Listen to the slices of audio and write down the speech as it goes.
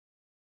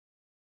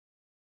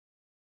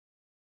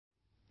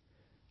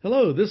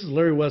Hello, this is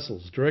Larry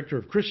Wessels, Director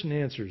of Christian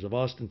Answers of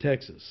Austin,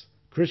 Texas,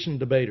 Christian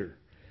debater.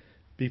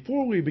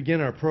 Before we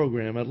begin our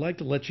program, I'd like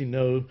to let you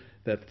know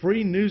that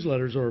free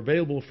newsletters are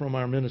available from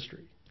our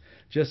ministry.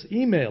 Just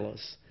email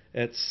us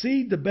at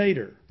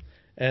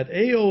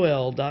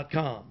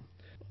cdebater@aol.com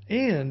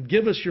and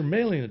give us your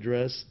mailing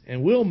address,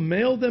 and we'll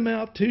mail them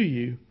out to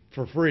you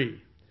for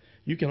free.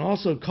 You can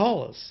also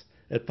call us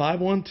at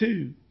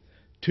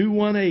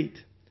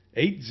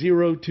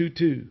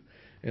 512-218-8022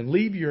 and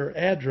leave your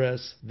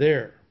address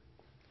there.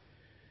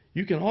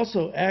 You can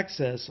also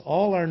access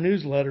all our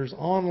newsletters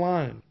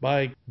online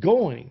by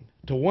going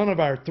to one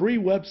of our 3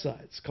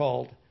 websites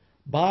called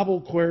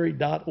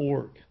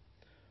BibleQuery.org.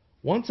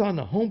 Once on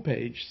the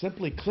homepage,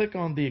 simply click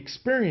on the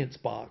Experience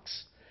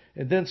box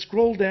and then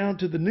scroll down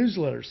to the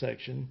newsletter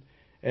section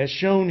as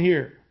shown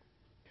here.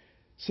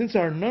 Since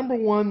our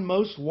 #1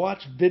 most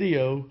watched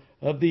video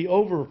of the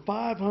over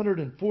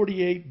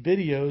 548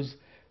 videos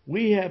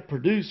we have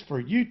produced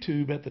for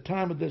YouTube at the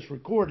time of this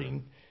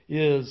recording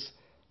is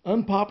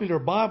Unpopular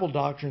Bible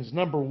Doctrines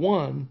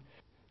 #1,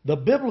 The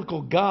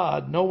Biblical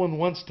God No One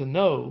Wants to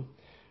Know,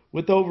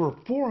 with over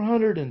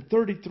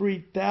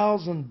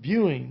 433,000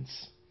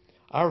 viewings.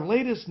 Our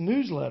latest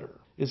newsletter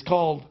is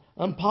called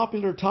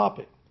Unpopular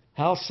Topic,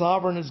 How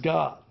Sovereign is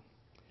God.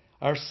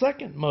 Our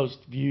second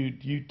most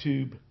viewed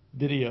YouTube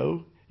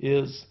video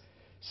is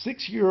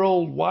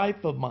 6-year-old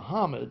wife of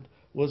Muhammad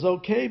was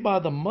okay by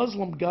the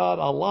Muslim God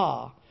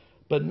Allah,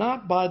 but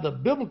not by the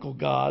biblical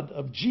God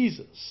of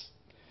Jesus,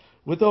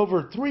 with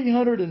over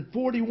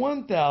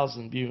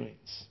 341,000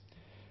 viewings.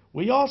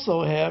 We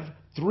also have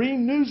 3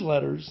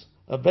 newsletters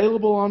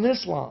available on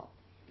Islam.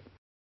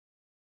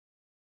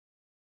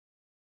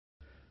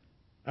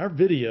 Our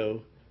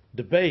video,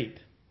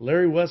 Debate,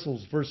 Larry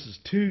Wessels versus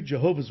 2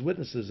 Jehovah's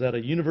Witnesses at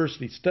a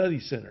University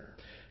Study Center,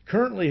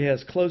 currently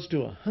has close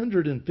to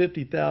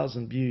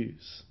 150,000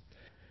 views.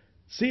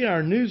 See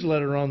our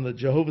newsletter on the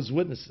Jehovah's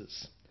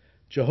Witnesses.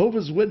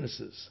 Jehovah's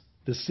Witnesses,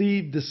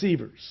 Deceive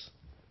Deceivers.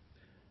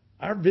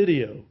 Our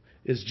video,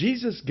 Is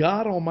Jesus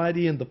God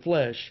Almighty in the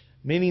Flesh,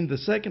 meaning the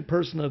second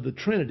person of the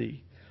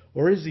Trinity,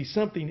 or is he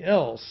something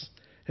else,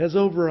 has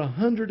over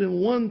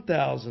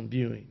 101,000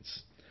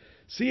 viewings.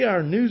 See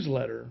our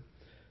newsletter,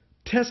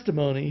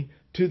 Testimony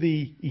to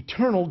the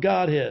Eternal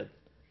Godhead,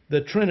 the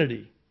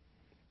Trinity.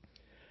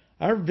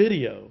 Our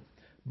video,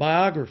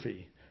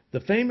 Biography, the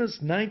famous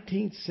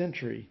 19th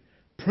century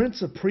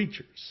Prince of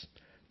Preachers,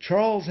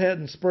 Charles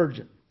Haddon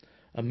Spurgeon,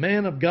 a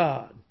man of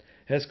God,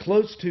 has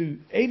close to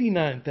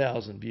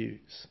 89,000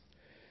 views.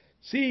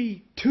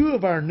 See 2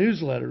 of our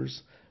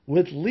newsletters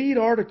with lead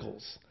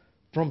articles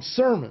from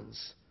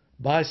sermons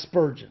by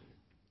Spurgeon.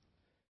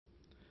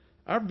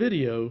 Our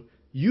video,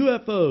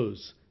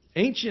 UFOs,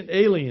 Ancient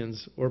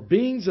Aliens or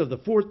Beings of the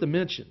Fourth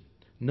Dimension,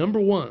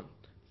 #1,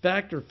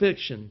 Fact or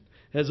Fiction,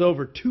 has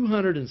over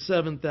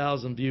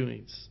 207,000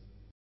 viewings.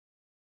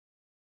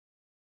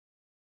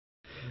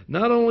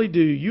 Not only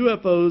do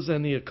UFOs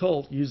and the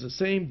occult use the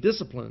same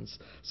disciplines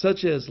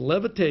such as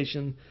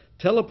levitation,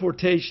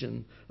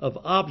 teleportation of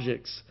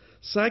objects,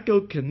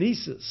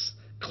 psychokinesis,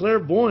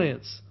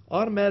 clairvoyance,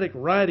 automatic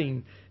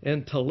writing,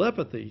 and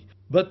telepathy,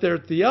 but their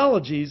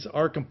theologies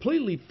are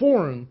completely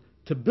foreign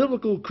to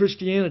biblical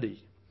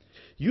Christianity.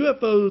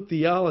 UFO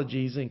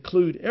theologies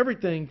include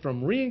everything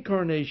from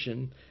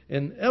reincarnation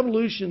and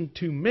evolution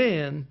to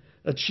man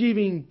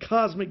achieving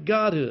cosmic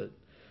godhood,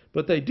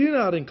 but they do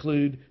not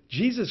include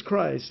Jesus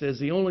Christ as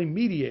the only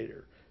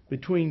mediator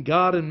between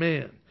God and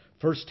man,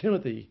 1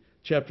 Timothy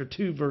chapter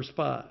 2, verse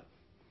 5.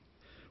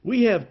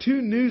 We have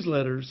 2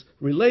 newsletters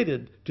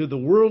related to the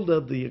world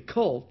of the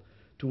occult,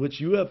 to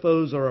which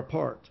UFOs are a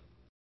part.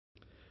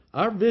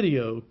 Our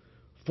video,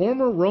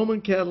 Former Roman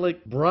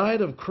Catholic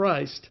Bride of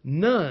Christ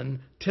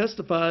Nun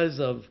Testifies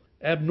of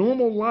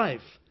Abnormal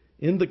Life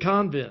in the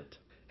Convent,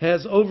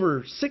 has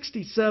over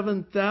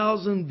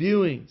 67,000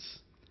 viewings.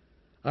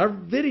 Our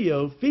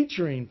video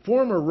featuring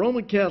former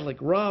Roman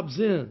Catholic Rob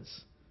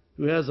Zinz,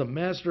 who has a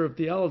Master of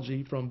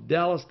Theology from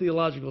Dallas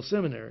Theological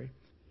Seminary,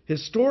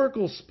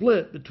 Historical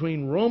Split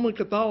Between Roman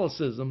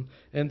Catholicism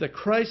and the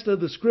Christ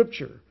of the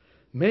Scripture,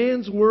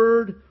 Man's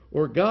Word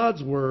or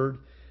God's Word,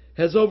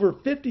 has over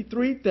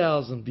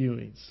 53,000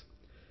 viewings.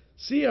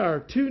 See our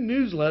 2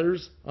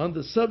 newsletters on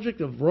the subject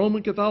of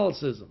Roman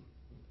Catholicism.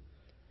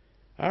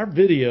 Our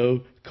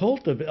video,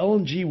 Cult of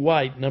Ellen G.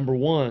 White,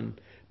 #1,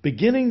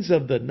 Beginnings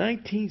of the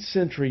 19th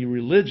Century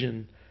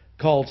Religion,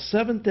 called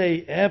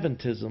Seventh-day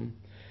Adventism,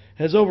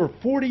 has over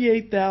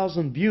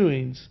 48,000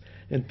 viewings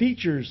and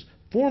features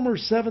former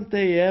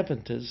Seventh-day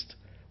Adventist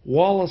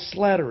Wallace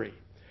Slattery,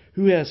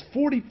 who has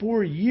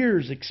 44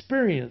 years'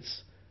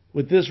 experience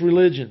with this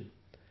religion.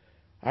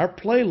 Our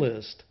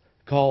playlist,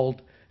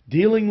 called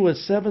Dealing with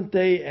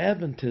Seventh-day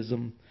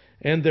Adventism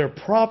and Their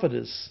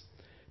Prophetess,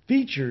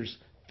 features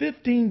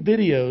 15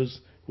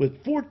 videos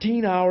with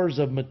 14 hours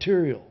of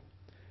material.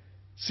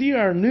 See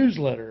our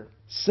newsletter,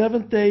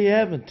 Seventh-day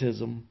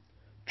Adventism,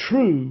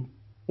 True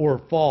or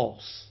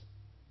False.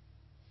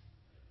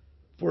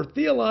 For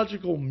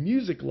theological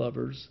music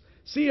lovers,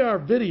 see our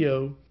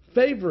video,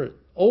 favorite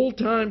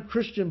old-time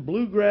Christian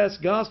bluegrass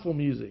gospel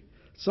music,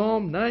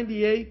 Psalm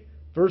 98,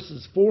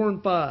 verses 4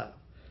 and 5,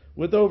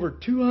 with over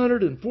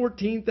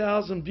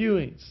 214,000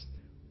 viewings.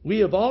 We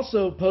have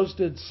also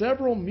posted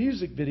several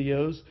music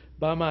videos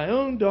by my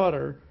own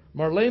daughter,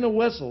 Marlena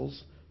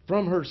Wessels,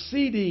 from her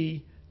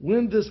CD,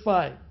 Win This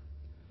Fight,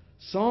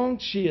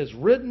 songs she has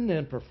written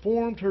and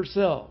performed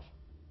herself.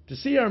 To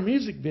see our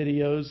music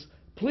videos,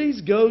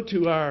 please go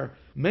to our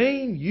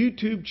main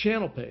YouTube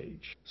channel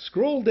page.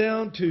 Scroll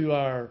down to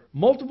our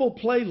multiple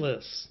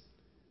playlists.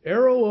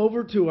 Arrow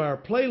over to our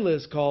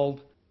playlist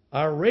called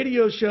Our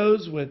Radio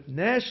Shows with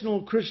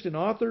National Christian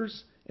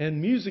Authors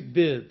and Music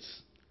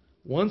Vids.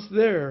 Once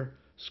there,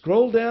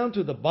 scroll down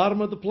to the bottom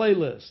of the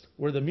playlist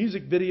where the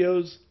music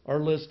videos are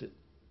listed.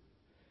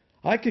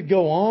 I could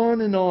go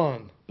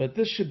on, but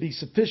this should be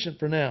sufficient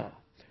for now.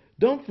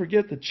 Don't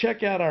forget to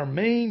check out our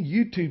main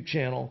YouTube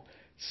channel,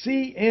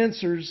 See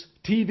Answers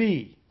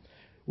TV,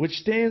 which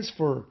stands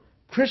for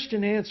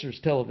Christian Answers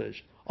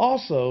Television.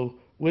 Also,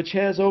 which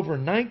has over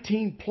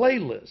 19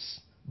 playlists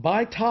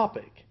by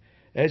topic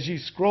as you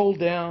scroll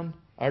down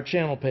our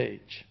channel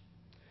page.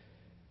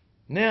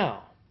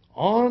 Now,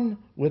 on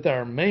with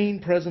our main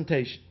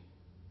presentation.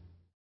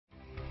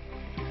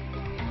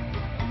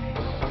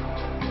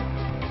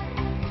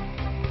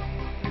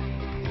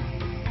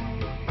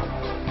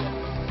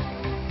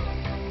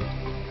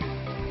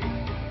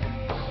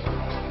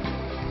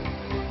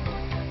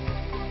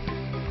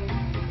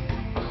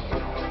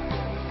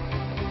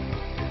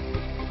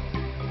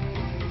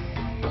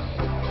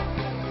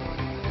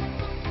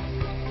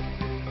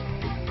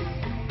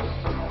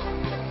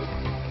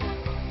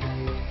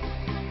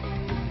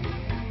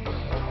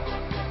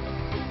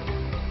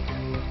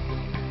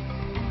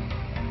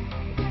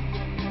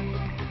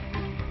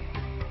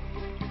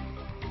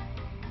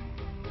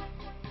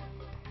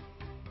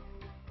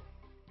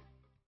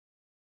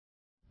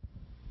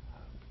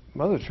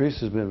 Mother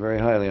Teresa has been very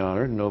highly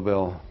honored,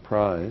 Nobel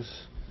Prize,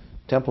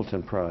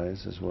 Templeton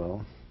Prize as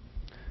well,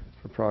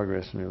 for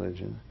progress in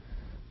religion,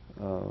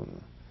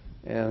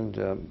 and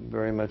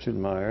very much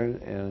admired,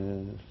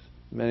 and in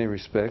many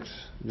respects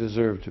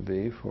deserved to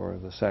be for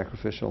the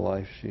sacrificial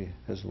life she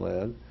has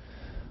led.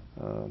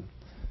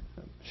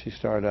 She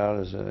started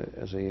out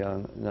as a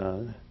young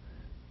nun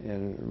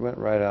and went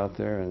right out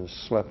there and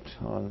slept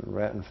on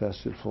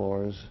rat-infested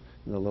floors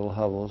in the little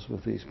hovels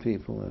with these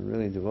people and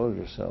really devoted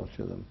herself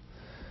to them.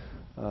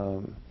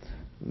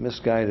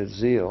 Misguided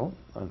zeal,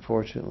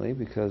 unfortunately,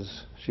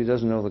 because she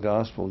doesn't know the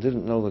gospel,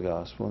 didn't know the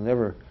gospel,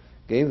 never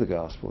gave the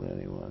gospel to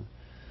anyone.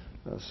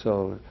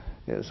 So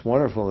it's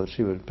wonderful that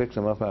she would pick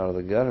them up out of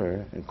the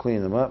gutter and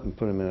clean them up and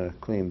put them in a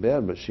clean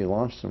bed, but she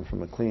launched them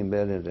from a clean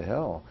bed into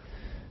hell.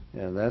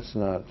 And that's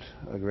not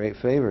a great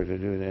favor to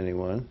do to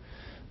anyone.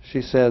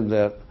 She said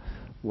that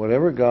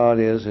whatever God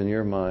is in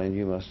your mind,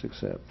 you must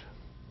accept.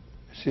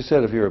 She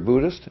said, if you're a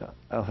Buddhist,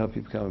 I'll help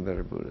you become a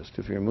better Buddhist.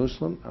 If you're a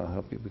Muslim, I'll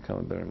help you become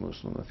a better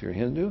Muslim. If you're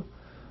Hindu,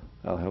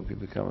 I'll help you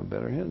become a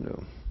better Hindu.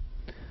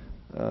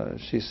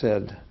 She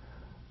said,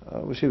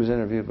 she was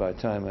interviewed by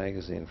Time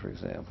magazine, for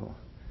example,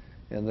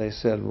 and they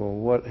said, well,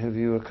 what have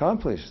you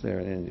accomplished there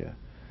in India?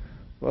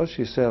 Well,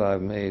 she said,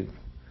 I've made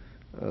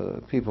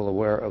people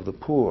aware of the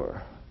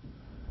poor.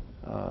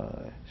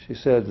 She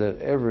said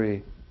that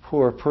every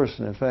poor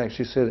person, in fact,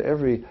 she said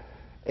every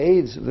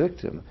AIDS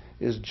victim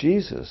is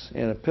Jesus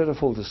in a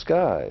pitiful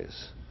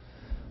disguise.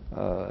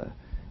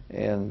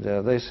 And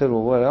they said,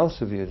 well, what else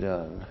have you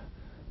done?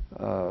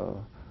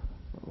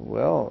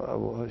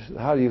 Well,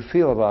 how do you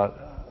feel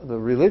about the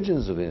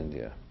religions of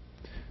India?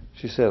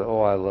 She said,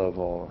 oh, I love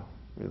all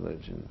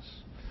religions.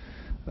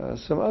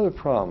 Some other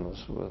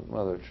problems with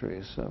Mother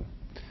Teresa.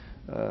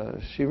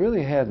 She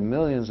really had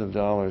millions of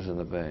dollars in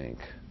the bank,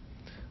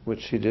 which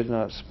she did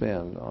not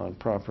spend on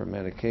proper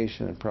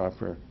medication and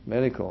proper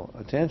medical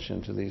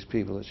attention to these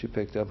people that she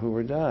picked up who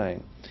were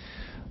dying.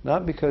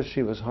 Not because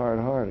she was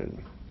hard-hearted,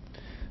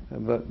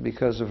 but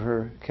because of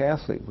her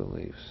Catholic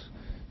beliefs.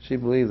 She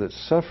believed that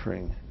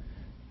suffering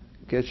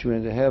gets you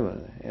into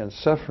heaven, and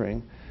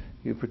suffering,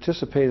 you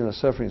participate in the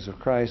sufferings of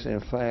Christ,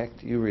 and in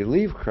fact, you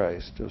relieve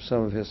Christ of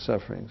some of his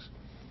sufferings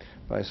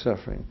by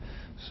suffering.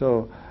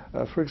 So,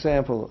 for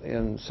example,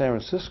 in San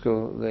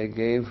Francisco, they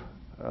gave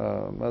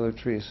Mother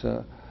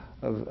Teresa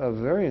a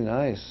very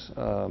nice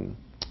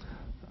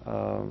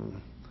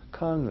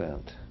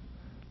convent,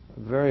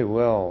 very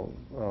well,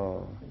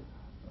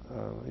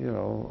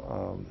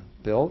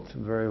 built,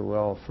 very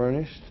well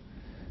furnished.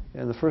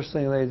 And the first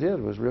thing they did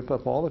was rip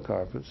up all the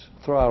carpets,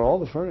 throw out all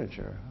the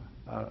furniture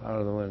out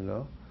of the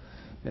window,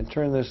 and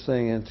turn this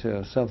thing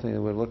into something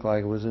that would look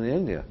like it was in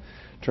India.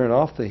 Turn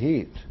off the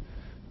heat.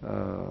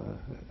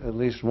 At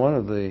least one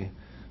of the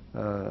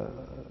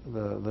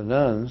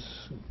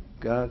nuns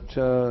got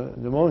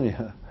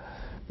pneumonia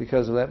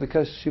because of that,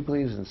 because she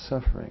believes in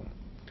suffering,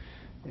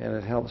 and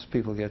it helps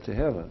people get to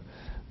heaven.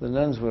 The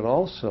nuns would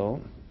also,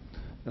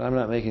 and I'm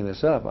not making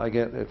this up, I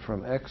get it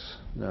from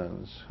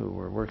ex-nuns who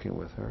were working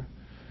with her,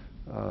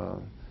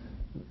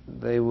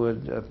 they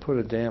would put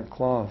a damp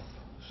cloth,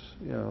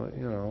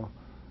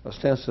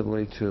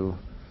 ostensibly to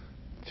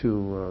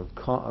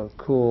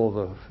cool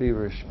the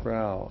feverish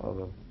brow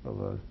of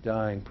a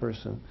dying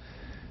person,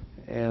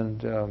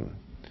 and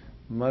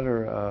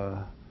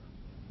mutter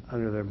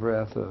under their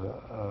breath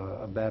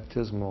a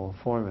baptismal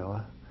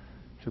formula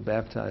to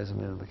baptize them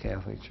into the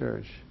Catholic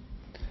Church,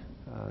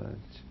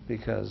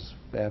 because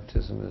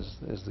baptism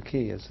is the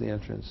key. It's the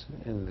entrance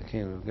into the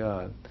kingdom of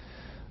God.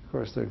 Of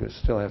course, they're going to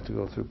still have to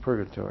go through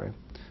purgatory,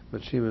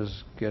 but she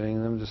was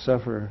getting them to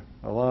suffer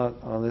a lot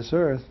on this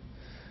earth,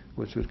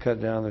 which would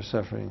cut down their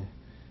suffering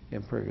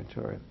in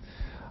purgatory.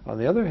 On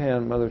the other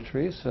hand, Mother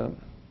Teresa,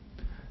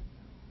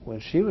 when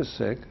she was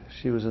sick,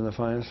 she was in the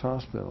finest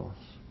hospitals.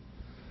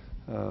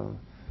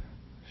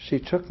 She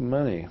took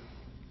money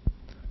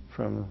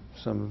from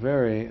some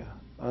very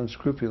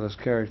unscrupulous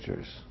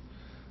characters.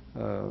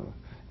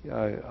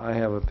 I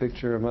have a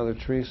picture of Mother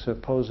Teresa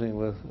posing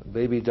with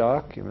Baby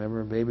Doc. You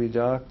remember Baby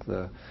Doc,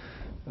 the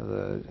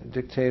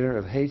dictator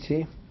of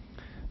Haiti,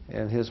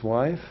 and his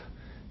wife.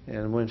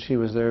 And when she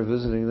was there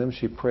visiting them,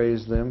 she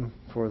praised them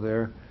for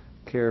their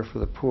care for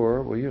the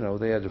poor. Well, you know,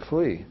 they had to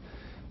flee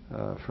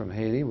from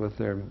Haiti with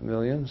their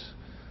millions.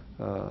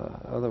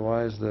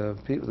 Otherwise, the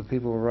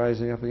people were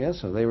rising up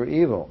against them. They were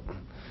evil.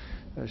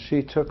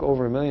 She took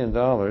over $1 million,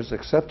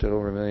 accepted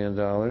over $1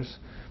 million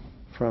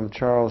from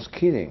Charles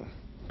Keating.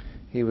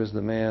 He was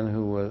the man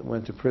who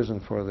went to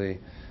prison for the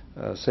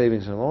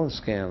savings and loan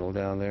scandal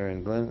down there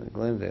in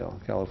Glendale,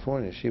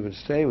 California. She would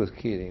stay with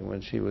Keating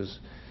when she was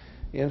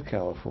in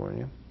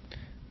California.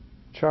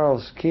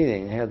 Charles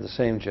Keating had the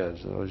same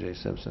judge that O.J.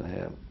 Simpson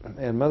had.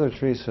 And Mother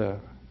Teresa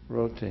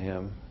wrote to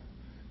him,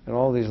 and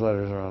all these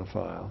letters are on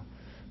file.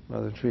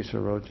 Mother Teresa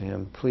wrote to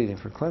him pleading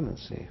for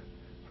clemency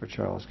for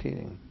Charles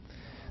Keating.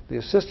 The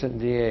assistant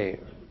DA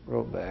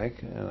wrote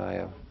back, and I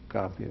have a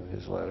copy of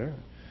his letter,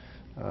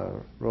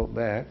 wrote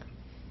back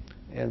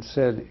and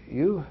said,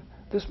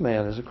 this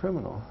man is a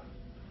criminal.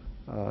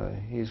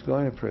 He's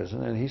going to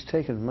prison, and he's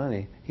taken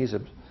money. He's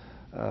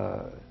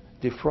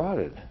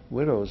defrauded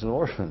widows and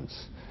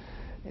orphans.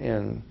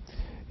 And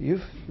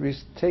you've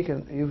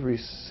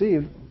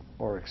received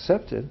or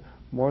accepted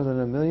more than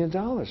 $1 million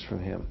from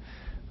him.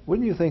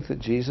 Wouldn't you think that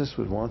Jesus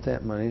would want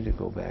that money to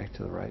go back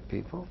to the right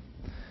people?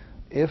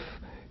 If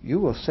you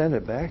will send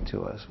it back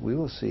to us, we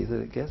will see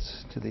that it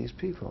gets to these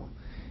people.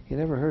 He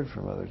never heard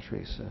from Mother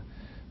Teresa.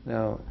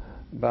 Now,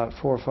 about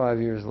 4 or 5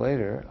 years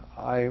later,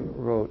 I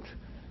wrote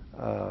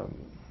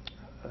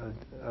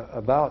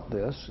about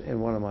this in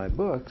one of my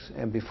books,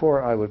 and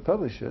before I would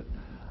publish it,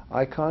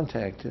 I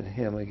contacted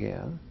him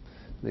again,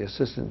 the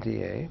assistant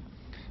DA,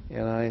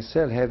 and I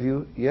said, have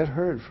you yet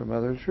heard from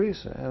Mother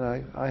Teresa?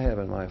 And I have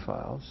in my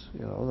files,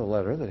 you know, the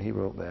letter that he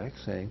wrote back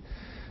saying,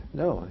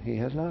 no, he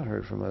has not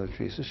heard from Mother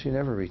Teresa. She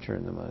never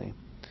returned the money.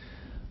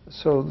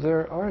 So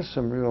there are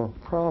some real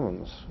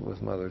problems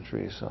with Mother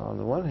Teresa. On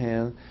the one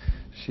hand,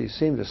 she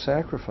seemed to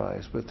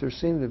sacrifice, but there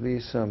seemed to be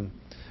some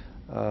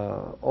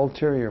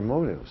ulterior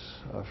motives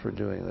for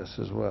doing this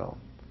as well.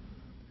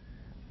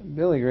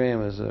 Billy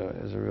Graham is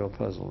a real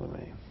puzzle to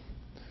me.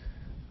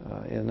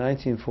 In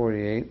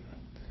 1948,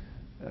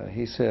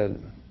 he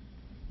said,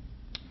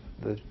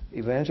 the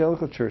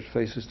evangelical church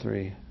faces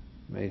 3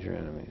 major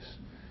enemies: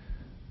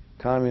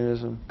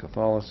 communism,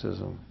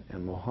 Catholicism,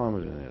 and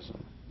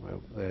Mohammedanism.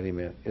 Well, that he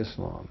meant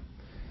Islam.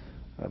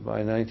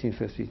 By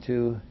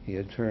 1952, he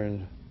had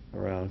turned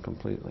around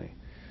completely,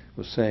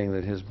 was saying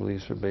that his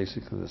beliefs are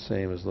basically the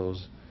same as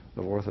those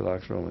of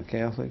Orthodox Roman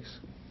Catholics.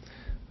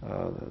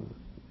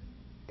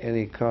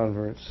 Any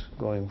converts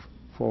going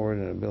forward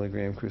in a Billy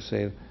Graham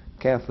crusade,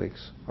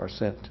 Catholics are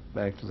sent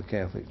back to the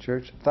Catholic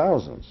Church.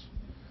 Thousands,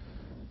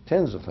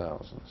 tens of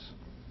thousands.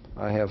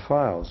 I have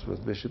files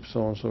with Bishop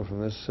so-and-so from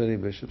this city,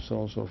 Bishop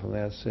so-and-so from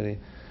that city,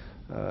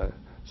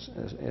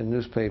 in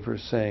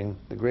newspapers saying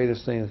the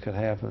greatest thing that could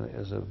happen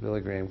is a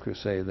Billy Graham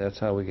crusade. That's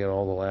how we get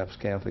all the lapsed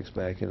Catholics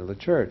back into the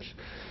church.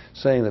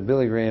 Saying that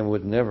Billy Graham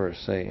would never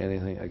say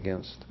anything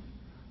against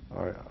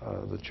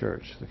the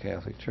church, the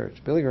Catholic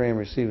Church. Billy Graham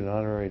received an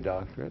honorary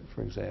doctorate,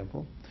 for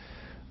example,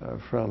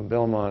 from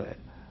Belmont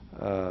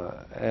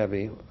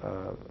Abbey,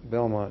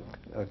 Belmont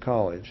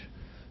College,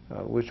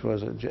 which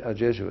was a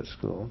Jesuit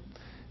school.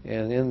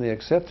 And in the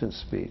acceptance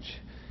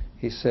speech,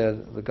 he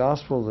said, the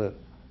gospel that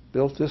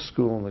built this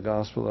school and the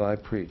gospel that I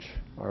preach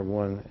are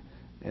one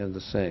and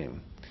the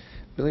same.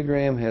 Billy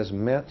Graham has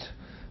met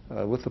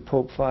with the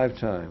Pope 5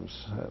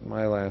 times, at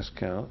my last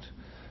count.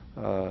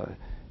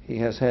 He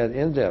has had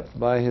in-depth,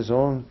 by his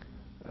own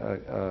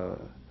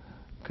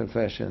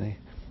confession,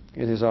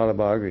 in his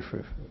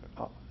autobiography,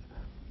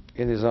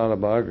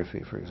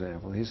 for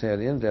example, he's had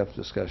in-depth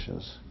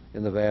discussions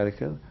in the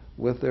Vatican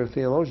with their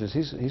theologians.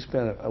 He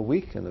spent a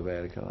week in the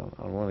Vatican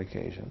on one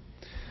occasion.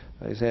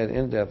 He's had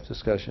in-depth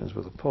discussions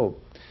with the Pope.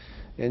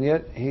 And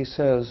yet he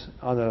says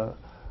on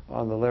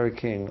the Larry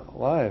King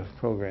Live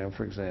program,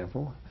 for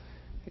example,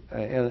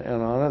 and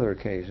on other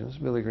occasions,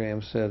 Billy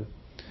Graham said,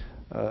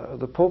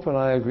 the Pope and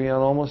I agree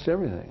on almost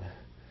everything.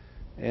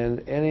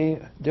 And any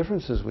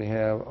differences we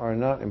have are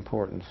not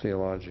important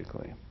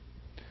theologically.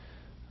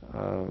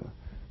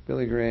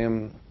 Billy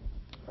Graham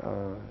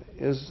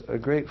is a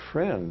great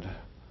friend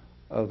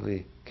of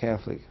the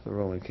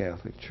Roman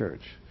Catholic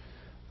Church.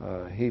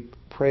 He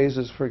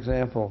praises, for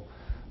example,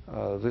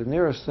 the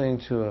nearest thing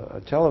to a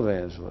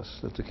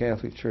televangelist that the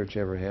Catholic Church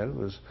ever had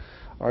was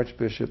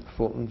Archbishop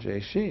Fulton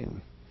J.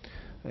 Sheen.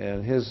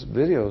 And his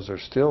videos are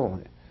still,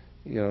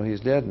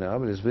 he's dead now,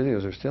 but his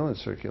videos are still in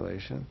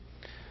circulation.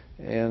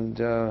 And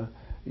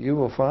you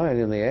will find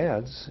in the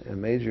ads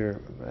in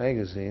major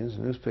magazines,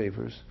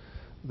 newspapers,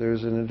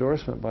 there's an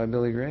endorsement by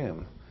Billy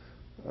Graham,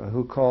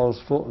 who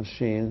calls Fulton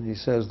Sheen, he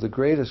says, the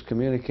greatest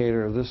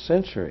communicator of this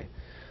century.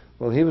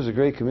 Well, he was a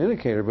great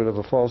communicator, but of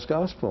a false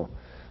gospel.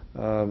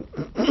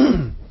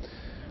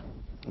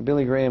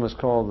 Billy Graham has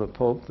called the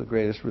Pope the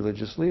greatest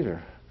religious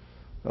leader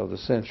of the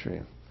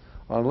century.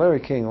 On Larry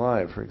King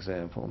Live, for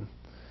example,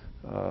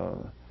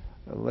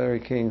 Larry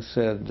King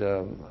said,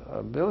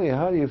 Billy,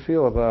 how do you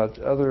feel about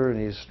other, and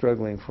he's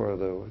struggling for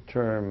the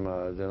term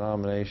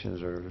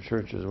denominations or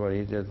churches, what he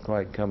didn't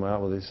quite come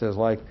out with. He says,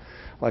 like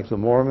the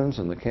Mormons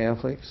and the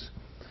Catholics.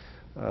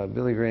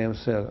 Billy Graham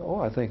said,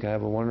 I think I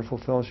have a wonderful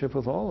fellowship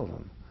with all of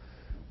them.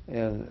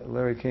 And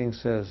Larry King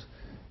says,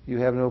 you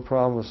have no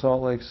problem with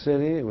Salt Lake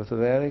City, with the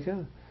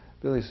Vatican?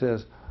 Billy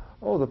says,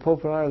 the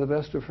Pope and I are the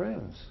best of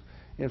friends.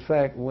 In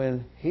fact,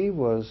 when he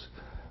was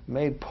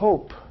made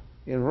Pope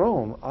in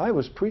Rome, I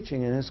was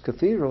preaching in his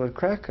cathedral at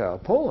Krakow,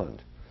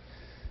 Poland.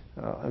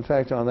 In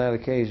fact, on that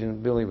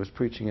occasion, Billy was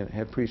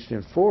had preached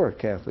in 4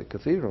 Catholic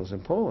cathedrals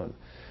in Poland.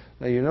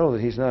 Now, you know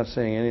that he's not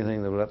saying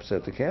anything that would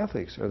upset the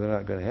Catholics, or they're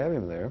not going to have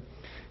him there.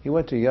 He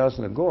went to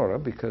Jasna Gora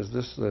because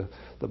the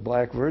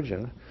Black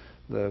Virgin,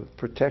 the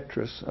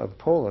protectress of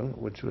Poland,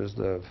 which was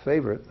the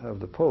favorite of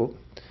the Pope,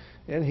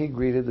 and he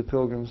greeted the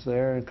pilgrims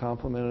there and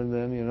complimented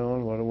them,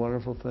 and what a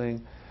wonderful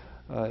thing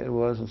it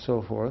was, and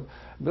so forth.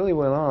 Billy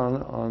went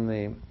on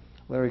the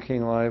Larry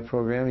King Live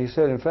program. He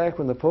said, in fact,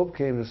 when the Pope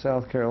came to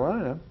South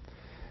Carolina,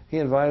 he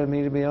invited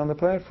me to be on the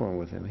platform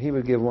with him. He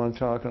would give one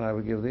talk and I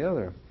would give the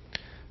other.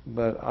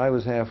 But I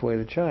was halfway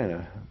to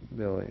China,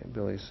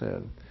 Billy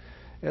said.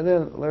 And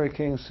then Larry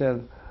King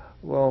said,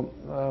 well,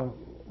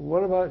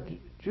 what about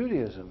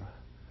Judaism?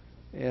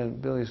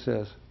 And Billy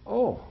says,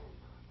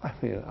 I've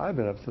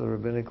been up to the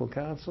Rabbinical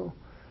Council.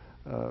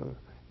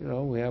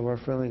 We have our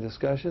friendly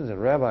discussions.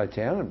 And Rabbi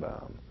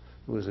Tannenbaum,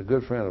 who was a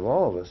good friend of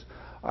all of us,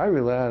 I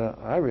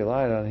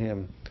relied on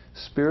him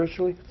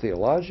spiritually,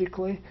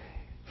 theologically,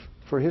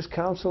 for his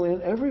counsel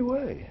in every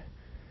way.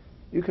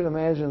 You can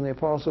imagine the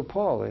Apostle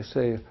Paul. They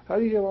say, how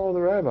do you get all the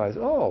rabbis?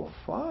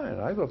 Fine.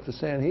 I go up to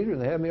Sanhedrin.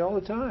 They have me all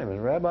the time.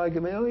 And Rabbi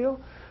Gamaliel,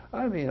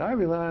 I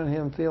rely on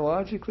him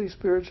theologically,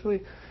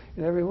 spiritually,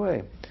 in every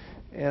way.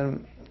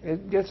 And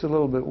it gets a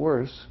little bit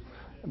worse.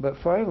 But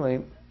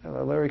finally,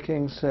 Larry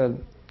King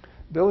said,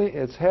 Billy,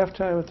 it's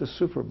halftime at the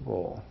Super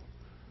Bowl.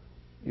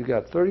 You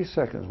got 30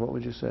 seconds. What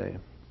would you say?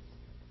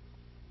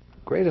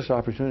 Greatest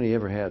opportunity he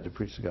ever had to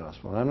preach the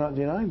gospel. And I'm not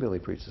denying Billy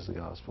preaches the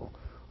gospel.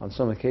 On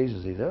some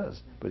occasions he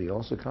does, but he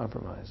also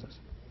compromises.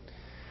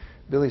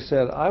 Billy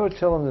said, I would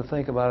tell them to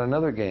think about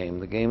another game,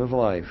 the game of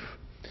life,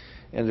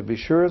 and to be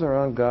sure they're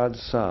on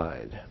God's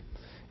side.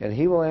 And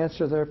he will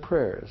answer their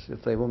prayers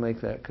if they will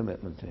make that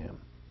commitment to him.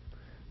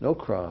 No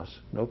cross,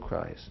 no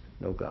Christ,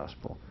 no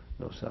gospel,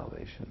 no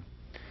salvation.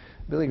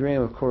 Billy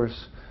Graham, of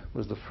course,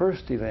 was the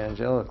first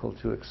evangelical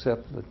to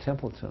accept the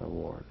Templeton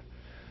Award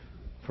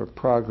for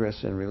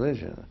progress in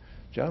religion.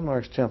 John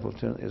Marks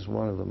Templeton is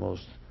one of the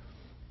most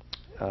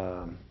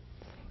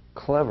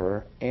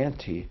clever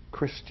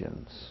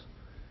anti-Christians.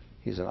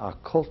 He's an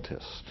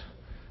occultist,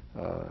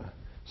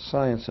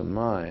 science of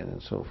mind,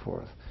 and so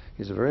forth.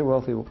 He's a very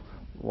wealthy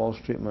Wall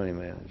Street money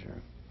manager.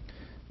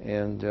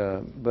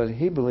 But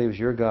he believes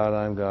you're God,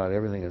 I'm God,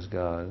 everything is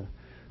God.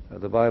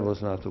 The Bible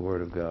is not the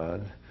Word of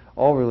God.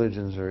 All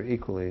religions are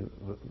equally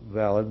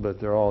valid, but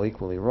they're all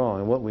equally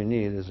wrong. And what we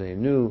need is a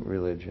new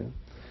religion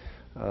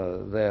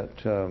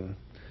that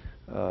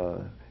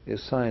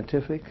is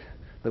scientific,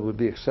 that would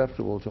be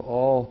acceptable to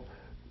all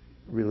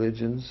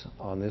religions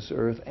on this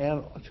earth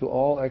and to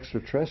all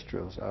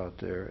extraterrestrials out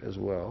there as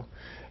well,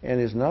 and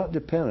is not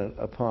dependent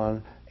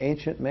upon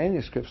ancient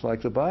manuscripts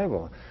like the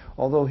Bible.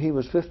 Although he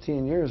was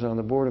 15 years on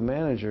the board of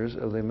managers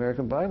of the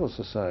American Bible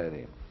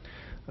Society.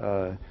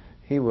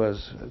 He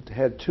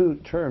had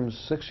 2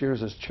 terms, 6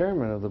 years as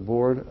chairman of the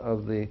board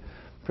of the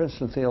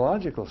Princeton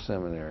Theological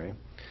Seminary.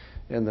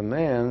 And the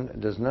man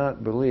does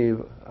not believe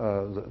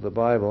the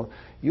Bible.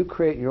 You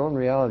create your own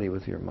reality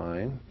with your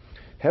mind.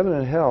 Heaven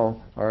and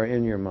hell are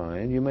in your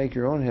mind. You make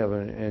your own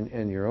heaven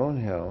and your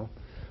own hell.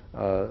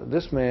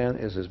 This man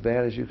is as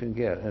bad as you can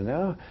get. And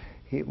now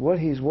what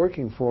he's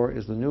working for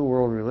is the New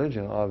World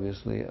religion,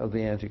 obviously, of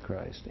the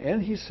Antichrist.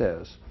 And he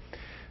says,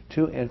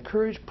 to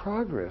encourage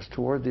progress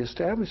toward the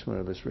establishment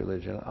of this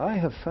religion, I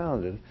have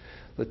founded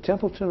the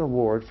Templeton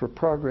Award for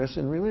Progress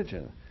in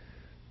Religion.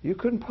 You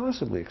couldn't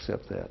possibly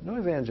accept that. No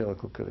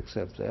evangelical could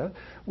accept that.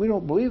 We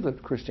don't believe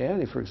that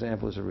Christianity, for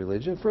example, is a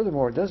religion.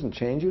 Furthermore, it doesn't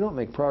change. You don't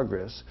make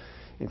progress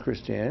in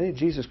Christianity.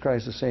 Jesus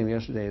Christ is the same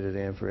yesterday,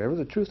 today, and forever.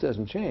 The truth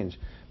doesn't change.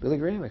 Billy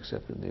Graham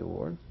accepted the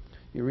award.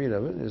 You read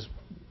of it in his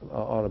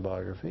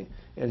autobiography,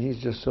 and he's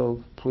just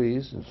so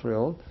pleased and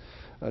thrilled.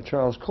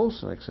 Charles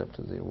Colson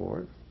accepted the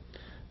award.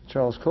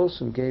 Charles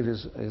Colson gave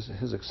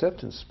his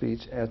acceptance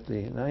speech at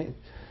the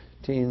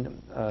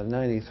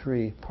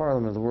 1993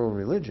 Parliament of the World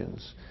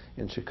Religions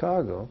in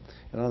Chicago,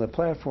 and on the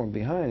platform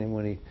behind him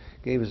when he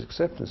gave his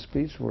acceptance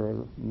speech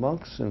were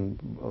monks and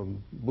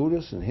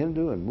Buddhists and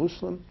Hindu and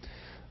Muslim,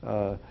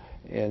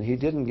 and he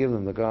didn't give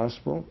them the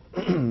gospel.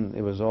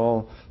 It was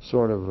all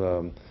sort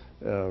of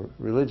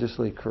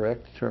religiously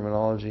correct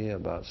terminology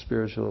about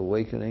spiritual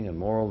awakening and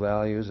moral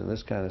values and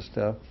this kind of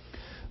stuff.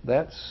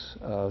 That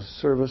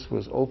service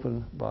was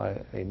opened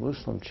by a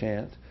Muslim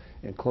chant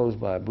and closed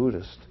by a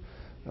Buddhist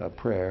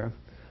prayer,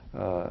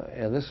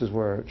 and this is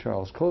where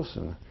Charles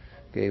Colson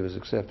gave his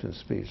acceptance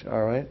speech.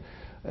 All right,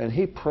 and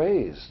he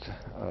praised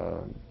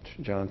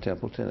John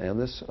Templeton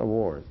and this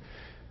award.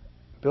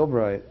 Bill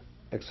Bright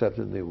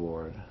accepted the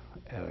award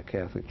at a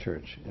Catholic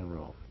church in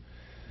Rome.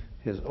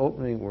 His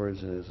opening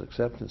words in his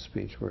acceptance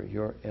speech were,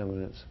 "Your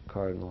Eminence,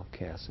 Cardinal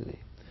Cassidy."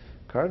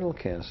 Cardinal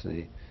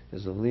Cassidy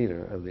is the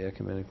leader of the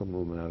ecumenical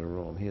movement out of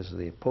Rome. He is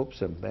the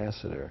Pope's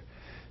ambassador,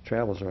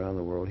 travels around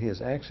the world. He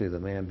is actually the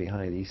man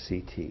behind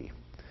ECT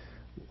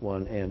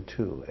 1 and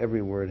 2.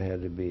 Every word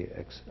had to be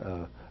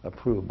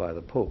approved by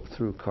the Pope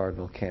through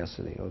Cardinal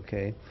Cassidy,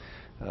 okay?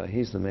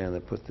 He's the man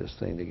that put this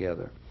thing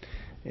together.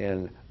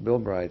 And Bill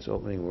Bright's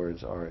opening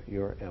words are,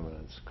 "Your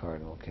Eminence,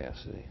 Cardinal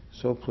Cassidy."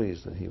 So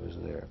pleased that he was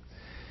there.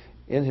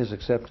 In his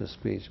acceptance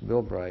speech,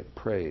 Bill Bright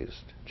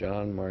praised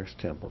John Marks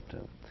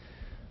Templeton,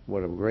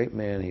 what a great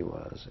man he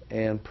was,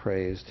 and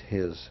praised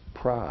his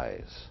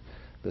prize,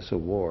 this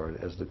award,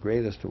 as the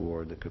greatest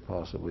award that could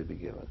possibly be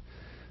given.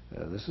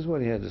 This is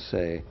what he had to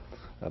say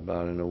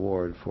about an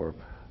award for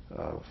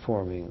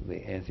forming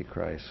the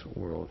Antichrist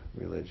world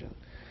religion.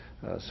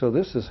 So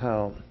this is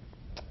how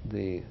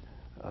the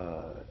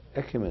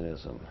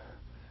ecumenism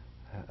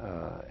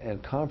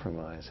and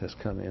compromise has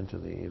come into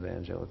the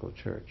evangelical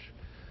church.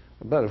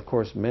 But of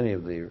course many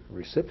of the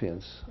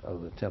recipients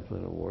of the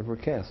Templeton Award were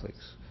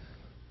Catholics.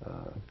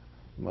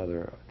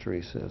 Mother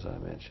Teresa, as I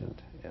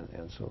mentioned,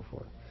 and so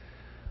forth.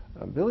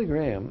 Billy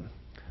Graham,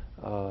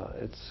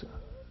 it's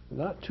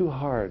not too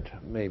hard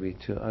maybe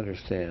to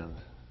understand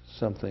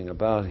something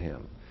about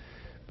him.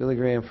 Billy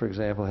Graham, for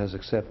example, has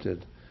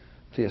accepted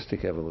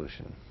theistic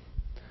evolution.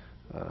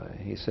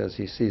 He says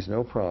he sees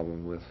no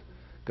problem with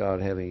God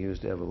having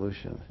used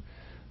evolution.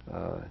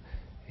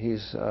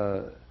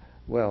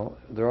 Well,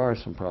 there are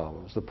some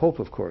problems. The Pope,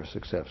 of course,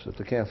 accepts it.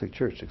 The Catholic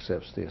Church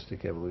accepts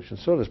theistic evolution.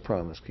 So does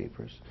Promise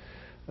Keepers.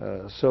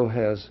 So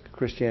has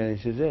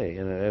Christianity Today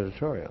in an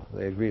editorial.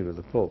 They agree with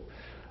the Pope.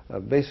 A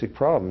basic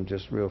problem,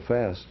 just real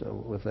fast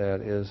with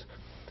that, is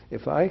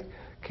if I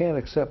can't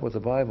accept what the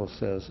Bible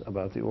says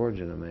about the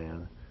origin of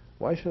man,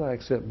 why should I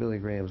accept Billy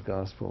Graham's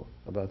gospel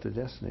about the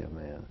destiny of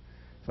man?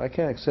 If I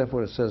can't accept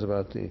what it says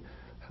about the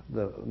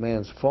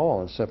man's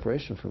fall and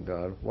separation from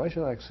God, why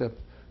should I accept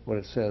what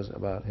it says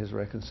about his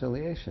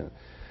reconciliation?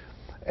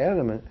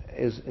 Adam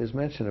is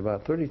mentioned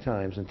about 30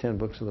 times in 10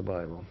 books of the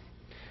Bible.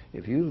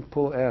 If you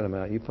pull Adam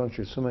out, you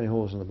puncture so many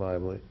holes in the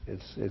Bible,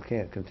 it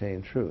can't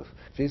contain truth.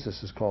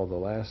 Jesus is called the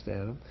last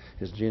Adam.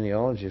 His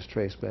genealogy is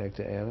traced back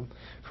to Adam.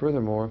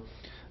 Furthermore,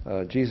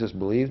 Jesus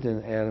believed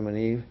in Adam and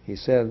Eve. He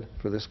said,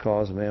 "For this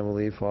cause a man will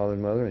leave father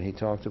and mother," and he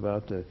talked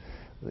about in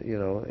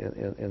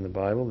the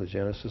Bible, the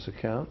Genesis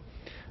account.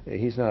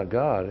 He's not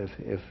God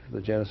if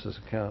the Genesis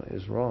account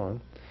is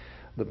wrong.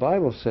 The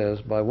Bible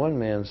says, "By one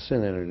man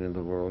sin entered into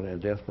the world,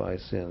 and death by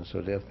sin.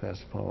 So death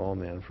passed upon all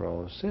men, for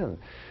all have sinned."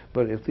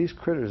 But if these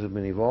critters have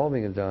been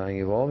evolving and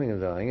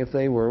dying, if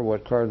they were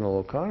what Cardinal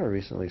O'Connor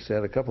recently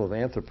said, a couple of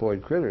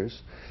anthropoid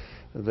critters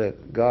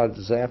that God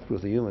zapped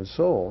with the human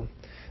soul,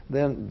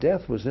 then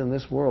death was in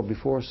this world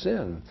before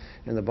sin.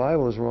 And the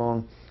Bible is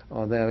wrong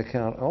on that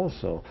account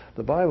also.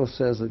 The Bible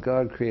says that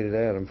God created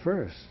Adam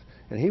first,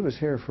 and he was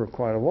here for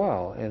quite a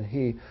while, and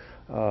he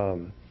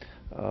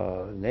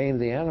named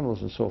the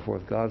animals and so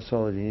forth. God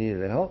saw that he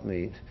needed a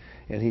helpmeet,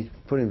 and he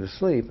put him to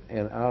sleep,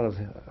 and out of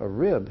a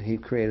rib he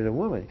created a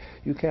woman.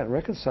 You can't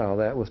reconcile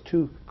that with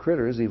two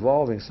critters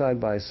evolving side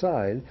by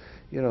side,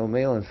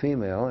 male and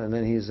female, and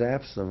then he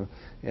zaps them,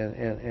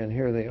 and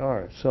here they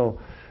are. So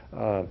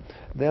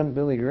then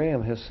Billy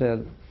Graham has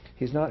said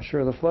he's not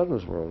sure the flood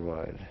was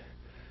worldwide.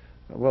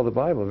 Well, the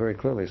Bible very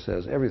clearly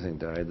says everything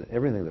died.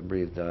 Everything that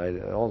breathed died.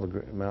 All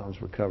the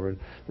mountains were covered.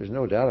 There's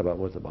no doubt about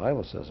what the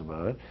Bible says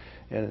about it.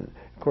 And,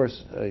 of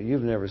course,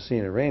 you've never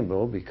seen a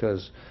rainbow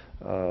because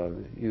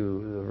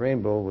the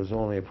rainbow was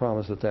only a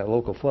promise that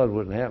local flood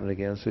wouldn't happen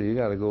again, so you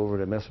got to go over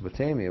to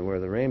Mesopotamia where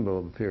the rainbow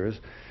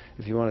appears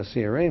if you want to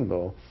see a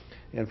rainbow.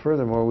 And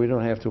furthermore, we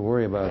don't have to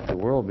worry about the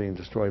world being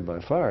destroyed by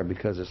fire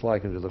because it's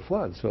likened to the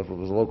flood. So if it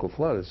was a local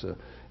flood,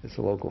 it's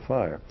a local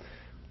fire.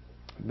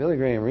 Billy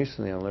Graham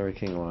recently on Larry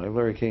King Live,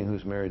 Larry King,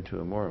 who's married to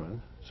a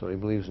Mormon, so he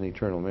believes in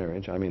eternal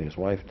marriage. I mean, his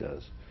wife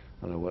does.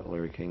 I don't know what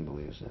Larry King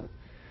believes in.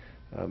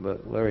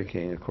 But Larry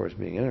King, of course,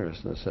 being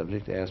interested in the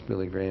subject, asked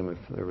Billy Graham if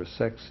there was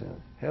sex in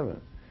heaven.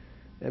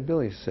 And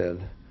Billy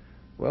said,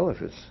 well,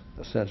 if it's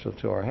essential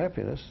to our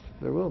happiness,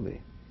 there will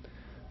be.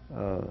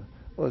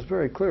 Well, it's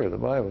very clear. The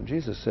Bible,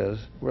 Jesus says,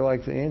 we're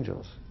like the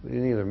angels. We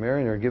neither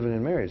marry nor given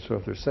in marriage. So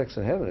if there's sex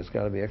in heaven, it's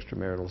got to be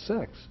extramarital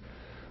sex.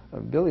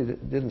 Billy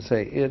didn't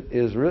say, it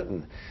is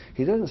written.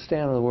 He doesn't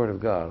stand on the Word of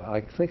God.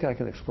 I think I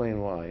can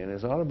explain why. In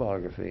his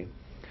autobiography,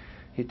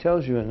 he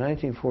tells you in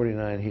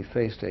 1949 he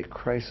faced a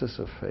crisis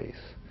of faith.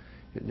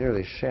 It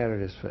nearly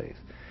shattered his faith.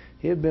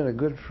 He had been a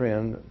good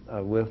friend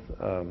with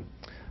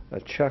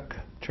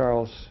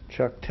Charles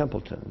Chuck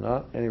Templeton,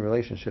 not any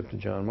relationship to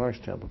John Marks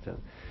Templeton.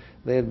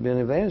 They had been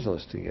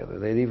evangelists together.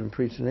 They'd even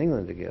preached in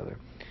England together.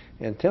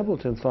 And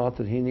Templeton thought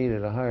that he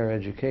needed a higher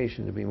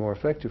education to be more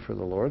effective for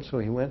the Lord, so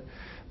he went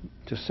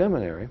to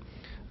seminary,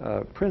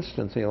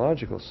 Princeton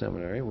Theological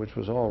Seminary, which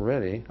was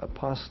already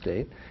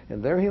apostate,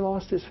 and there he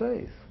lost his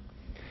faith.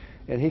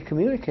 And he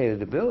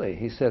communicated to Billy.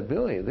 He said,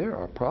 Billy, there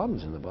are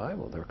problems in the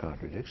Bible. There are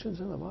contradictions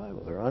in the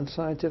Bible. There are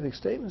unscientific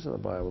statements in the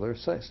Bible. There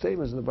are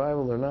statements in the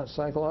Bible that are not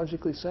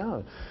psychologically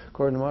sound,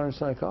 according to modern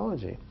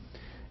psychology.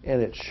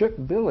 And it shook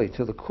Billy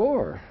to the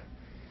core.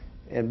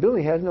 And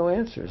Billy had no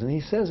answers. And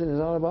he says in his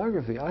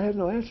autobiography, I had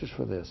no answers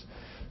for this.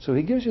 So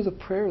he gives you the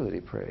prayer that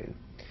he prayed.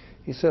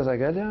 He says, I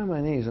got down on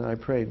my knees and I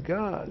prayed,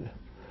 God,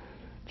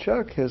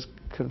 Chuck has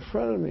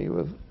confronted me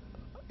with,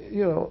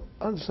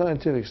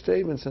 unscientific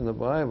statements in the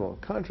Bible,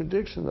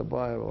 contradictions in the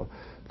Bible,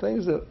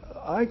 things that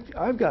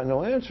I've got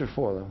no answer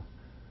for them.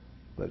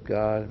 But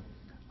God,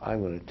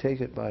 I'm going to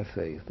take it by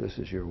faith. This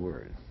is your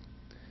word.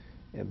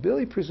 And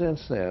Billy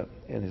presents that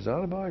in his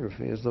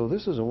autobiography as though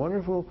this is a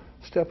wonderful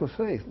step of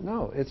faith.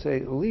 No, it's a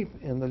leap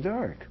in the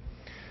dark.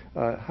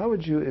 How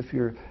would you, if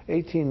your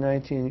 18,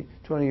 19,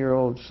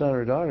 20-year-old son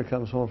or daughter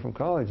comes home from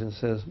college and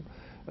says,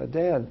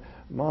 Dad,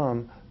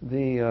 Mom,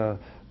 the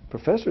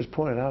professors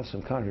pointed out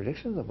some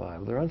contradictions in the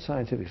Bible. There are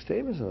unscientific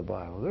statements in the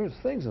Bible. There's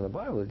things in the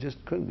Bible that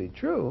just couldn't be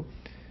true.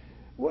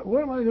 What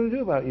am I going to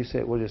do about it? You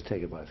say, well, just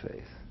take it by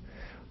faith.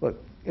 Look,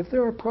 if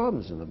there are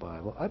problems in the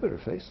Bible, I better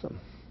face them.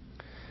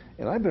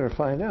 And I better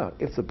find out.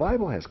 If the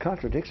Bible has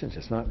contradictions,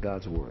 it's not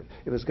God's word.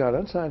 If it's got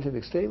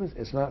unscientific statements,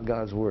 it's not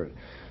God's word.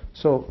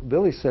 So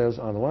Billy says,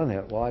 on the one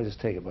hand, well, I just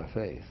take it by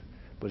faith.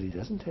 But he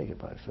doesn't take it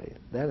by faith.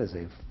 That is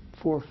a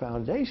poor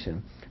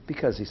foundation,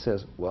 because he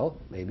says, well,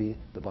 maybe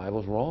the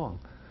Bible's wrong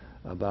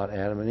about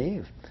Adam and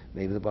Eve.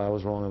 Maybe the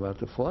Bible's wrong about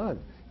the flood,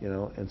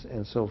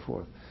 and so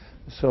forth.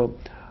 So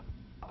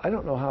I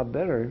don't know how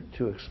better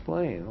to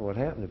explain what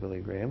happened to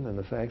Billy Graham than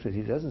the fact that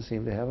he doesn't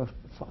seem to have a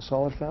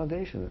solid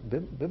foundation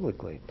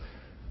biblically.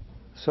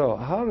 So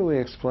how do we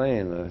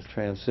explain the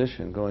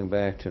transition going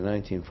back to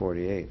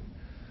 1948?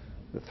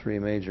 The three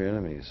major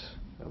enemies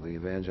of the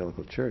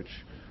evangelical church: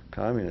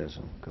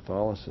 communism,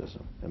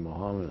 Catholicism, and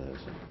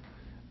Mohammedanism.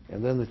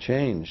 And then the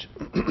change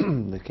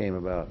that came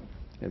about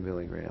in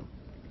Billy Graham.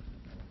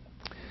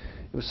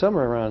 It was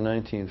somewhere around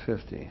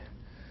 1950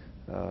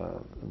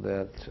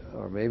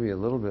 or maybe a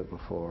little bit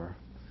before,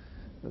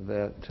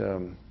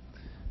 that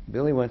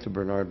Billy went to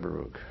Bernard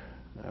Baruch.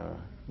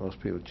 Most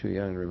people are too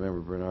young to remember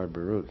Bernard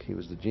Baruch. He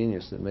was the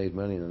genius that made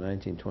money in the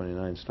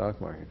 1929 stock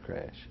market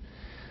crash.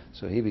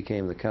 So he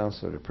became the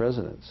counselor to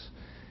presidents.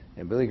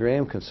 And Billy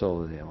Graham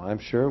consulted him, I'm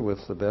sure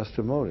with the best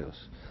of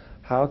motives.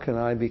 How can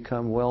I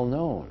become well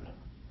known?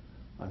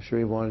 I'm sure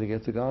he wanted to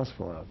get the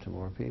gospel out to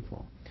more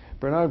people.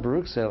 Bernard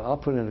Baruch said, I'll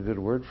put in a good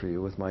word for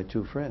you with my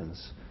two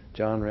friends,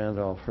 John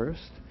Randolph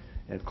Hearst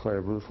and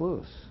Clare Boothe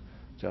Luce.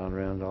 John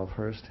Randolph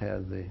Hearst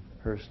had the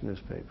Hearst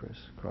newspapers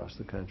across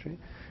the country.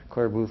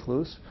 Clare Boothe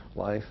Luce,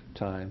 Life,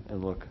 Time,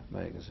 and Look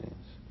magazines.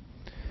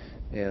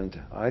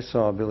 And I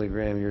saw Billy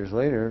Graham years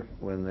later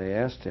when they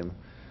asked him,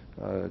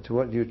 to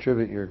what do you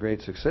attribute your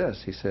great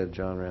success? He said,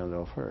 John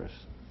Randolph Hearst.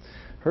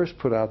 Hearst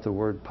put out the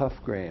word Puff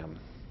Graham.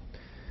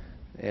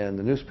 And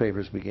the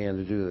newspapers began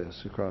to do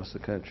this across the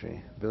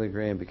country. Billy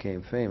Graham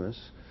became famous.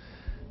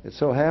 It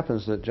so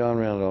happens that John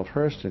Randolph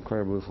Hearst and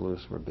Clare Boothe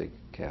Luce were big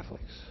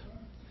Catholics.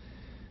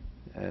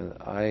 And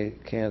I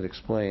can't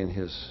explain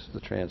the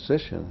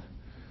transition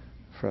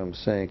from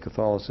saying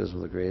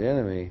Catholicism was the great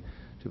enemy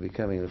to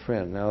becoming the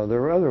friend. Now,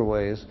 there are other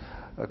ways.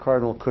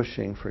 Cardinal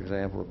Cushing, for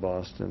example, of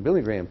Boston,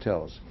 Billy Graham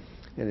tells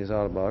in his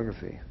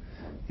autobiography,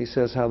 he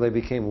says how they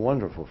became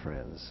wonderful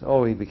friends.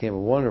 Oh, he became a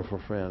wonderful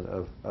friend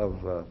of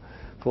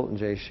Fulton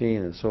J.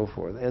 Sheen and so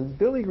forth. And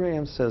Billy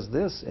Graham says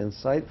this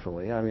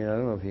insightfully. I mean, I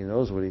don't know if he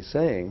knows what he's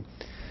saying,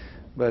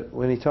 but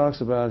when he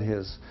talks about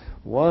his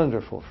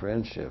wonderful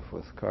friendship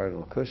with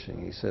Cardinal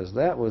Cushing, he says,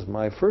 that was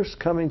my first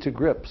coming to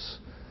grips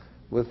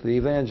with the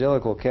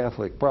evangelical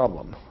Catholic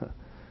problem.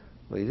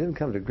 Well, he didn't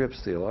come to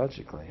grips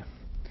theologically,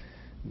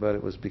 but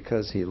it was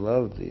because he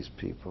loved these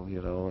people,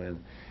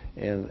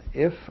 and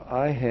if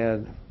I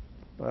had,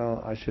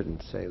 well, I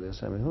shouldn't say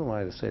this. I mean, who am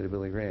I to say to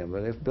Billy Graham?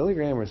 But if Billy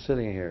Graham were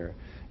sitting here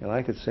and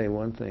I could say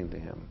one thing to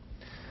him,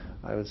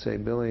 I would say,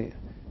 Billy,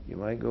 you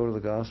might go to the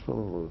Gospel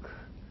of Luke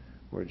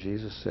where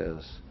Jesus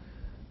says,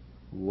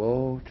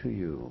 woe to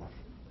you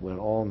when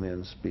all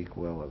men speak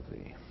well of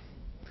thee,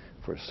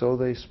 for so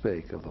they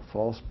spake of the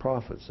false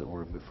prophets that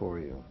were before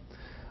you.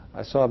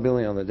 I saw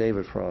Billy on the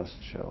David Frost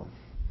show,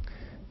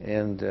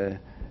 and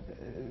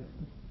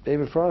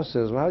David Frost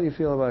says, well, how do you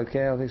feel about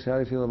Catholics? How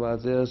do you feel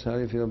about this? How do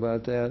you feel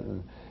about that?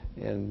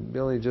 And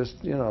Billy just,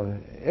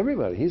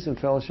 everybody, he's in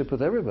fellowship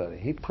with everybody.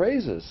 He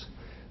praises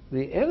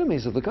the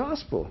enemies of the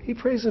gospel. He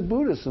praises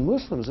Buddhists and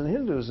Muslims and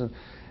Hindus and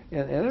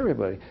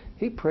everybody.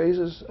 He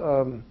praises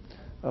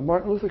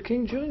Martin Luther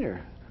King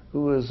Jr.,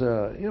 who was,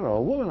 a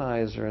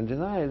womanizer and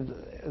denied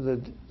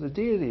the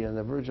deity and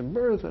the virgin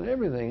birth and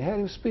everything. Had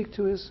him speak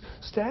to his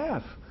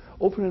staff,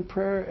 open in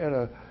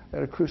prayer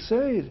at a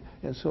crusade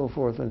and so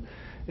forth.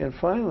 And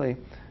finally,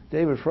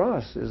 David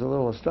Frost is a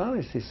little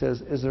astonished. He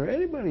says, "Is there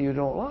anybody you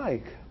don't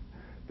like?"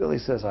 Billy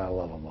says, "I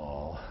love them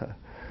all."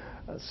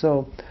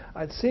 So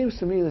it seems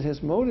to me that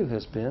his motive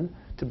has been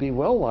to be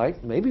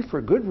well-liked, maybe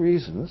for good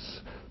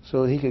reasons,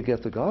 so that he could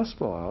get the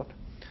gospel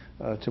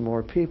out to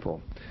more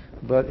people.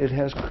 But it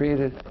has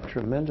created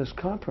tremendous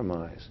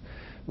compromise.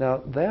 Now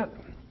that,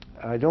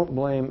 I don't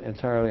blame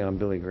entirely on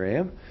Billy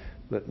Graham,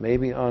 but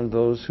maybe on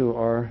those who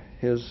are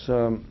his,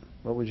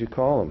 what would you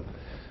call them?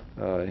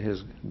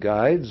 His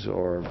guides,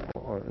 or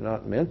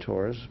not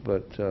mentors,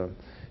 but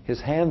his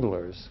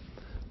handlers.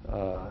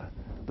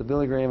 The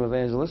Billy Graham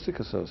Evangelistic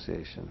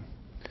Association.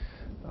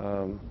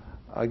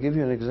 I'll give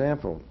you an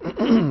example.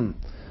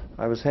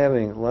 I was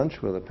having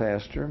lunch with a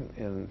pastor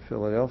in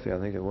Philadelphia, I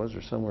think it was,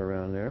 or somewhere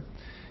around there,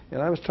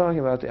 and I was talking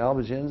about the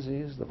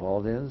Albigenses, the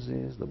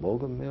Valdenses, the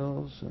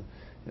Bogomils,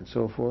 and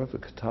so forth, the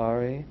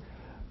Cathari,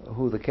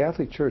 who the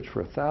Catholic Church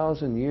for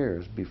 1,000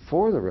 years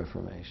before the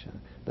Reformation,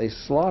 they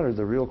slaughtered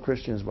the real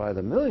Christians by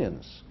the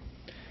millions.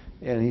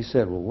 And he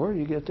said, "Well, where do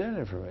you get that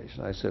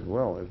information?" I said,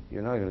 "Well,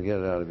 you're not going to get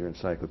it out of your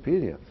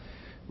encyclopedia.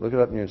 Look it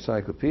up in your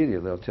encyclopedia.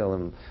 They'll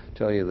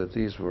tell you that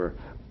these were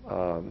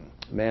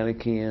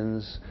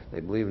Manichaeans.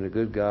 They believed in a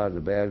good God and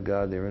a bad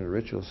God. They were into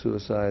ritual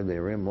suicide. They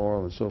were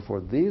immoral and so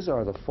forth." These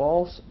are the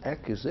false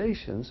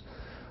accusations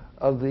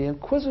of the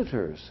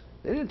inquisitors.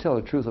 They didn't tell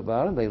the truth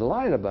about them. They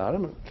lied about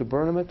them to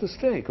burn them at the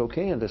stake,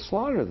 okay, and to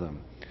slaughter them.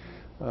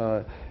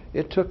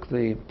 It took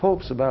the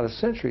popes about a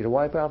century to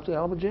wipe out the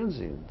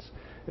Albigensians.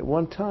 At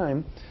one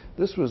time,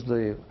 this was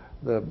the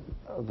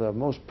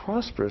most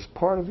prosperous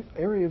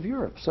area of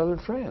Europe, southern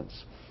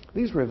France.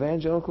 These were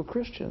evangelical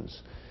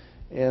Christians,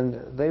 and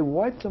they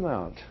wiped them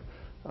out.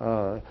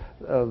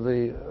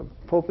 The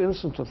Pope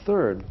Innocent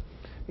III,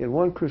 in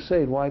one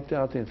crusade, wiped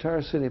out the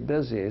entire city of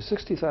Béziers,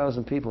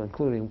 60,000 people,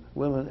 including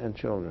women and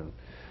children.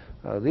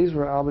 These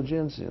were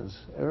Albigensians,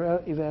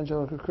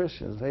 evangelical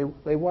Christians.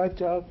 They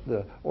wiped out,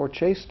 or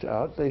chased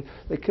out, they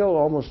killed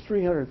almost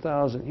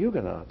 300,000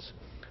 Huguenots.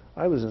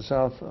 I was in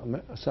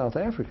South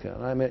Africa,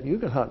 and I met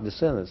Huguenot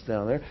descendants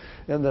down there,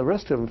 and the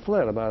rest of them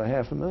fled, about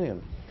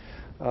 500,000.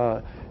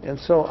 And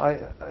so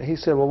he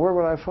said, "Well, where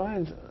would I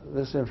find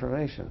this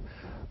information?"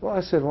 Well,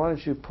 I said, "Why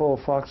don't you pull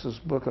Fox's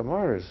Book of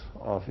Martyrs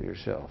off of your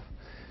shelf?"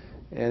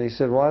 And he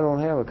said, "Well, I don't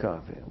have a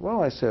copy."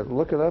 Well, I said,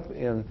 "Look it up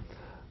in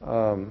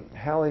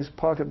Halley's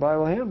Pocket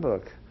Bible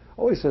Handbook."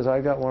 Oh, he says, "I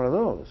got one of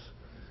those."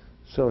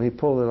 So he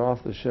pulled it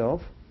off the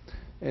shelf,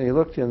 and he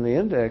looked in the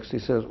index. He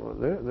says, "Well,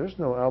 there's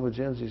no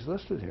Albigenses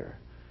listed here.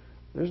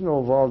 There's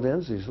no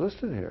Valdenses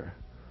listed here."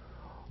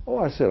 Oh,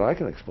 I said, "I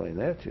can explain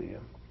that to you.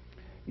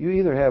 You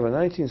either have a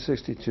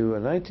 1962, a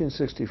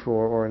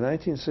 1964, or a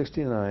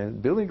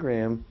 1969 Billy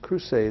Graham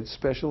Crusade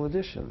Special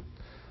Edition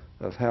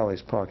of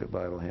Halley's Pocket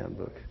Bible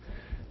Handbook."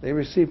 They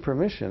received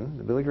permission,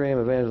 the Billy Graham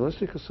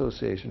Evangelistic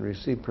Association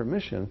received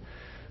permission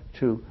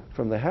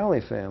from the Halley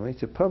family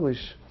to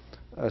publish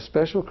a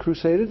special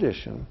crusade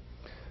edition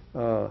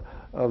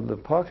of the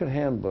Pocket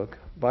Handbook,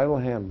 Bible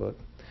Handbook,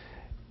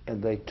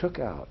 and they took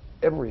out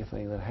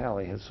everything that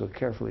Halley had so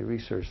carefully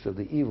researched of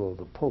the evil of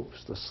the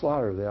popes, the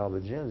slaughter of the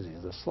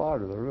Albigenses, the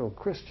slaughter of the real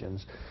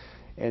Christians.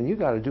 And you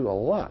got to do a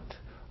lot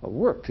of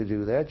work to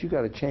do that. You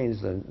got to change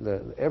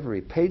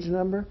every page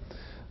number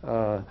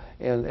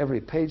and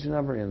every page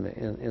number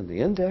in the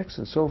index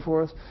and so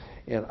forth.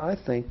 And I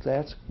think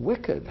that's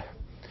wicked.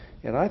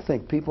 And I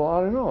think people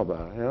ought to know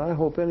about it. And I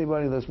hope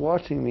anybody that's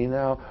watching me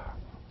now,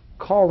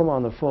 call them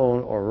on the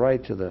phone or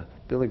write to the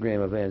Billy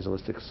Graham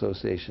Evangelistic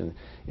Association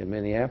in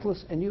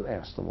Minneapolis, and you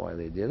ask them why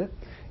they did it.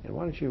 And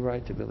why don't you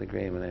write to Billy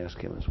Graham and ask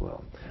him as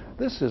well?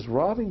 This is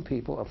robbing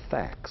people of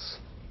facts,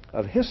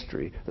 of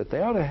history that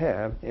they ought to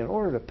have in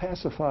order to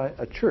pacify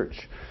a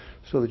church,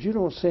 so that you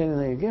don't say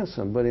anything against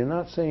them. But in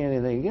not saying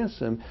anything against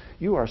them,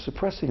 you are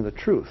suppressing the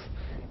truth.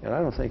 And I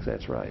don't think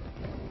that's right.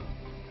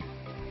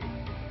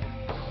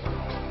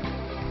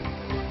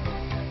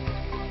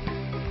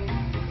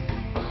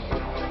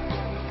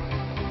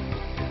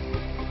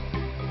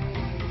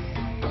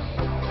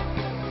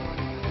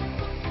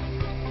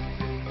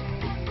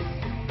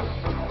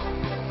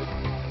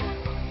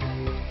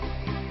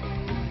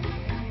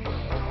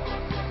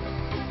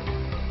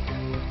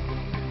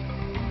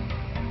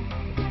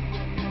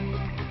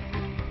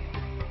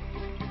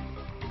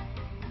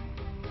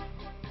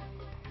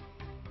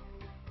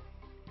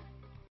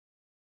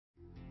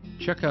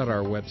 Check out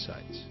our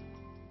websites.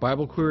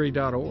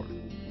 BibleQuery.org.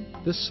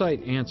 This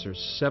site answers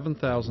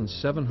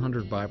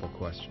 7,700 Bible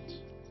questions.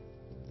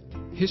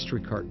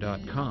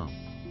 HistoryCart.com.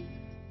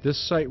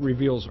 This site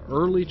reveals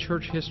early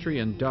church history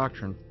and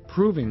doctrine,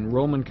 proving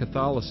Roman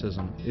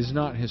Catholicism is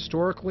not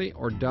historically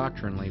or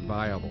doctrinally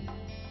viable.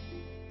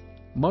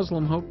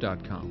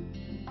 MuslimHope.com.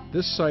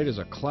 This site is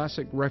a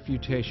classic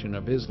refutation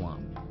of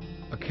Islam,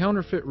 a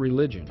counterfeit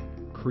religion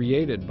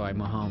created by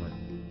Muhammad.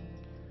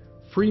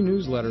 Free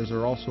newsletters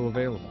are also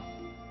available.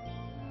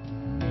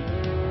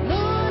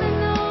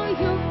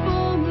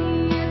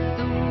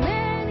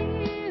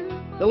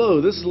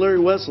 Hello, this is Larry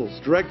Wessels,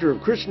 Director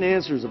of Christian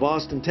Answers of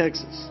Austin,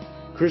 Texas,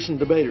 Christian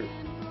debater.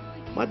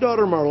 My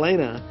daughter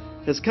Marlena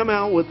has come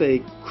out with a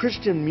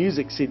Christian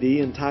music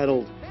CD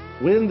entitled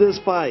Win This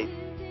Fight.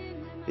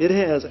 It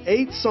has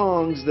 8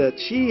 songs that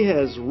she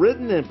has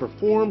written and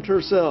performed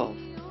herself.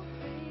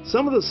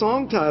 Some of the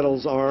song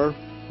titles are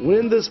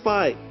Win This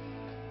Fight,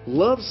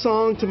 Love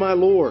Song to My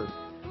Lord,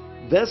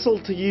 Vessel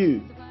to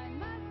You,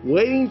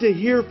 Waiting to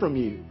Hear from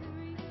You,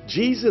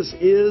 Jesus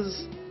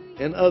Is,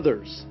 and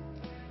others.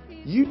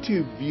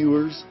 YouTube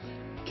viewers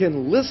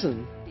can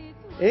listen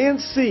and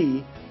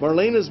see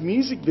Marlena's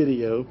music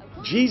video,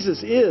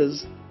 Jesus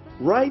Is,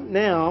 right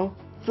now,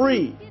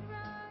 free.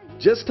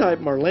 Just type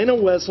Marlena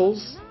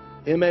Wessels,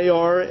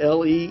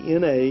 MarlenaWessels,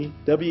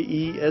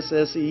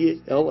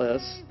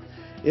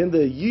 in the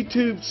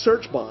YouTube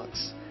search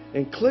box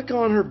and click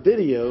on her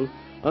video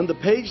on the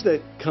page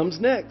that comes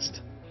next.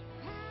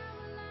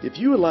 If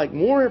you would like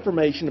more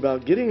information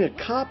about getting a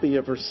copy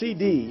of her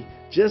CD,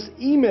 just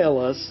email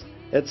us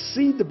at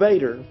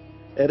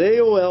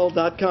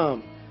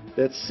cdebater@aol.com.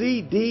 That's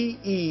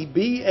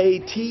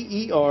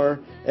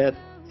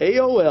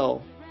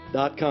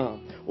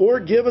CDEBATER@AOL.com. Or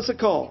give us a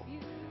call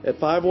at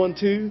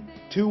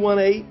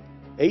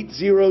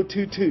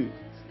 512-218-8022.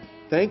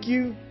 Thank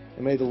you,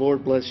 and may the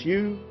Lord bless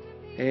you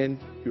and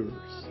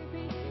yours.